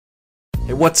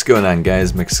Hey, what's going on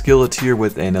guys, Mcskillet here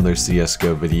with another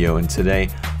CSGO video, and today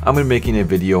I'm going to be making a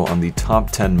video on the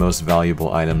top 10 most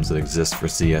valuable items that exist for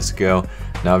CSGO.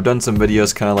 Now I've done some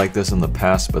videos kind of like this in the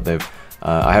past, but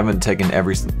I haven't taken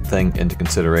everything into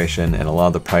consideration, and a lot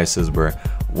of the prices were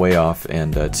way off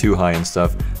and too high and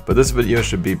stuff. But this video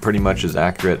should be pretty much as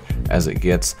accurate as it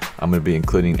gets. I'm going to be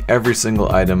including every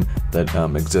single item that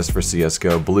exists for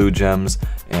CSGO, blue gems,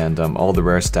 and all the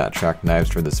rare stat track knives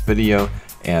for this video.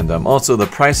 And also the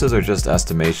prices are just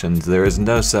estimations. There is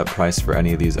no set price for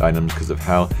any of these items because of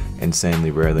how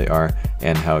insanely rare they are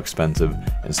and how expensive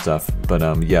and stuff. But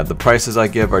yeah, the prices I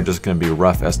give are just going to be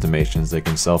rough estimations. They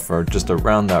can sell for just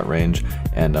around that range,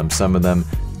 and some of them,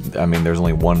 I mean, there's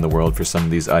only one in the world for some of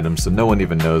these items, so no one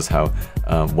even knows how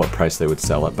what price they would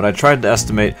sell it. But I tried to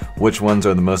estimate which ones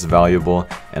are the most valuable,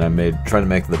 and I tried to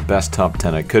make the best top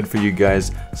 10 I could for you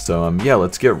guys. So yeah,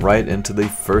 let's get right into the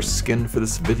first skin for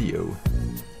this video.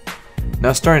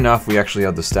 Now starting off, we actually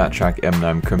have the stat track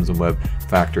M9 Crimson Web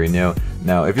factory new.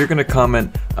 Now if you're going to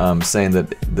comment saying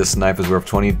that this knife is worth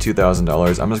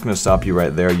 $22,000, I'm just going to stop you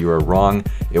right there. You are wrong.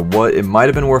 It might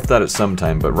have been worth that at some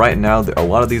time, but right now a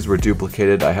lot of these were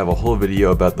duplicated. I have a whole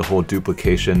video about the whole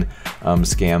duplication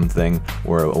scam thing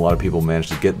where a lot of people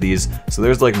managed to get these. So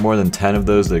there's like more than 10 of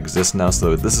those that exist now,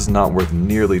 so this is not worth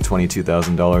nearly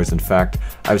 $22,000. In fact,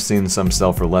 I've seen some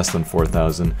sell for less than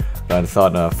 $4,000, but I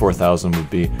thought $4,000 would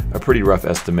be a pretty rough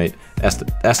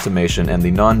estimation, and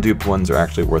the non-dupe ones are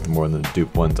actually worth more than the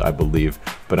dupe ones, I believe.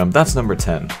 But that's number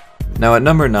 10. Now at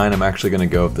number 9, I'm actually going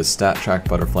to go with the Stat Track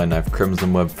Butterfly Knife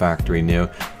Crimson Web Factory New.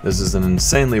 This is an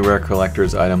insanely rare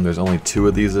collector's item. There's only 2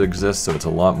 of these that exist, so it's a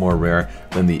lot more rare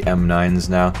than the M9s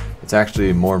now. It's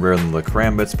actually more rare than the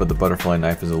Karambits, but the butterfly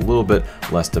knife is a little bit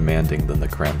less demanding than the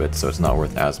Karambit, so it's not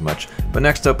worth as much. But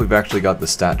next up, we've actually got the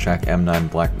Stat Track M9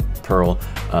 Black Pearl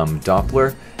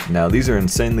Doppler. Now these are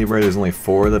insanely rare. There's only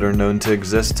 4 that are known to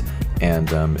exist, and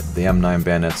the M9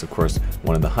 Bayonet's of course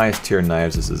one of the highest tier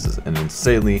knives. This is an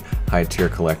insanely high tier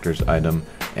collector's item,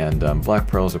 and Black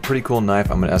Pearl is a pretty cool knife.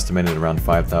 I'm going to estimate it around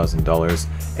 $5,000.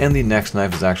 And the next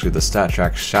knife is actually the Stat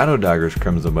Track Shadow Daggers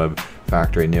Crimson Web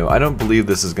Factory New. I don't believe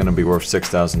this is going to be worth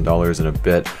 $6,000 in a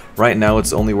bit. Right now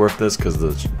it's only worth this because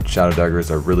the Shadow Daggers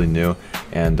are really new,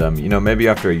 and you know, maybe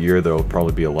after a year there will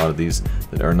probably be a lot of these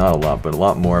that are not a lot, but a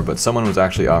lot more. But someone was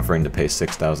actually offering to pay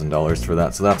 $6,000 for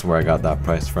that, so that's where I got that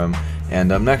price from. And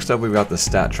next up, we've got the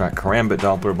Stat Track Karambit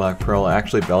Doppler Black Pearl. I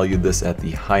actually valued this at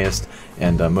the highest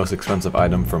and most expensive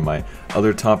item from my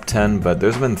other top 10, but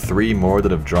there's been 3 more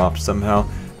that have dropped somehow.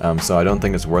 So I don't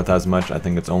think it's worth as much. I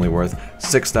think it's only worth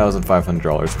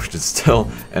 $6,500, which is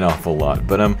still an awful lot.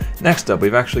 But next up,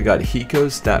 we've actually got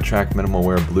Hiko's Stat Track Minimal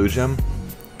Wear Blue Gem.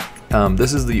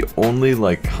 This is the only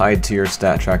like high tier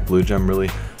stat track blue gem really.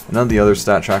 None of the other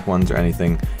stat track ones are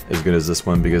anything as good as this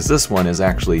one, because this one is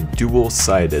actually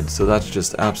dual-sided, so that's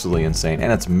just absolutely insane, and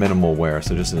it's minimal wear,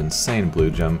 so just an insane blue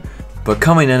gem. But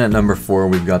coming in at number 4,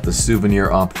 we've got the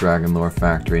Souvenir Op Dragon Lore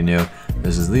Factory New.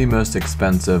 This is the most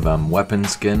expensive weapon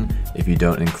skin if you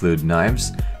don't include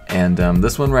knives. And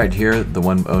this one right here, the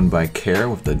one owned by Care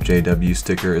with the JW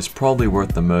sticker, is probably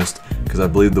worth the most, because I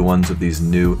believe the ones with these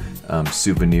new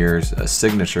souvenirs,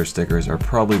 signature stickers, are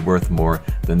probably worth more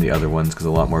than the other ones, because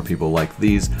a lot more people like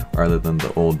these rather than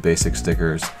the old basic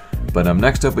stickers. But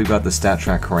next up, we've got the Stat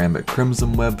Track Karambit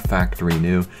Crimson Web Factory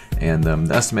New, and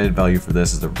the estimated value for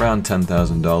this is around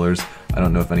 $10,000. I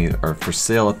don't know if any are for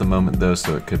sale at the moment though,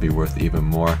 so it could be worth even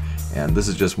more. And this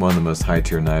is just one of the most high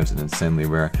tier knives, an insanely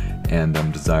rare and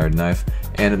desired knife.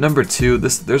 And at number 2,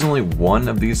 there's only 1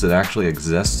 of these that actually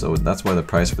exists, so that's why the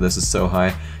price for this is so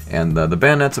high. And the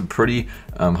Bayonet's a pretty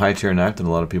high tier knife that a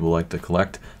lot of people like to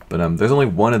collect. But there's only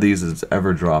 1 of these that's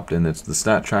ever dropped, and it's the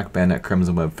Stat Track Bayonet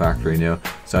Crimson Web Factory New.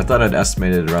 So I thought I'd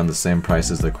estimate it around the same price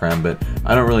as the Karambit.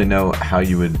 I don't really know how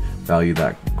you would value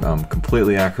that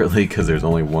completely accurately, because there's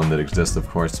only 1 that exists, of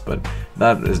course, but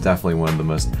that is definitely one of the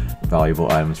most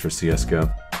valuable items for CSGO.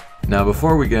 Now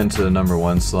before we get into the number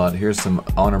 1 slot, here's some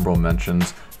honorable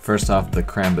mentions. First off, the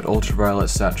Karambit Ultraviolet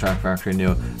Stat Track Factory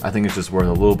New. I think it's just worth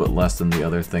a little bit less than the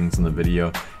other things in the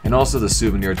video. And also the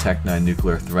Souvenir Tech 9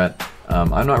 Nuclear Threat.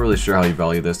 I'm not really sure how you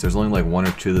value this. There's only like 1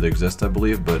 or 2 that exist, I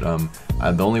believe, but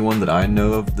the only one that I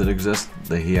know of that exists,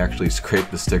 that he actually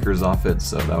scraped the stickers off it,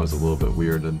 so that was a little bit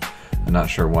weird, and I'm not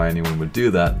sure why anyone would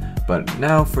do that. But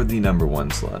now for the number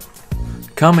 1 slot.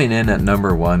 Coming in at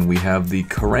number 1, we have the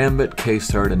Karambit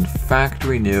K-Started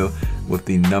Factory New with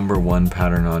the number 1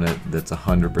 pattern on it that's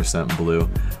 100% blue.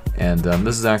 And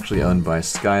this is actually owned by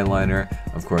Skyliner.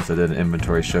 Of course, I did an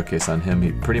inventory showcase on him.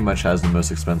 He pretty much has the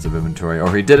most expensive inventory,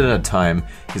 or he did at a time.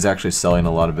 He's actually selling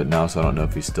a lot of it now, so I don't know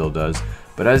if he still does.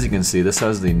 But as you can see, this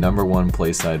has the #1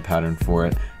 playside pattern for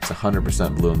it. It's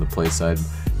 100% blue on the playside,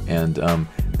 and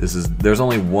there's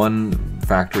only one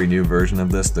factory new version of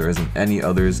this. There isn't any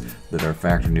others that are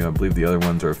factory new. I believe the other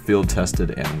ones are field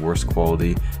tested and worse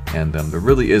quality, and there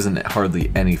really isn't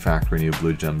hardly any factory new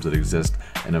blue gems that exist,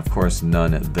 and of course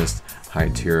none at this high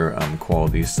tier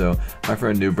quality. So my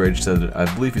friend Newbridge said,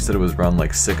 I believe he said it was around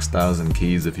like 6,000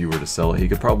 keys if you were to sell it. He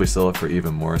could probably sell it for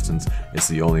even more since it's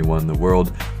the only one in the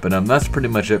world. But that's pretty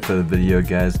much it for the video,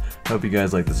 guys. Hope you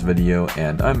guys like this video,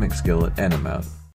 and I'm Mcskillet, and I'm out.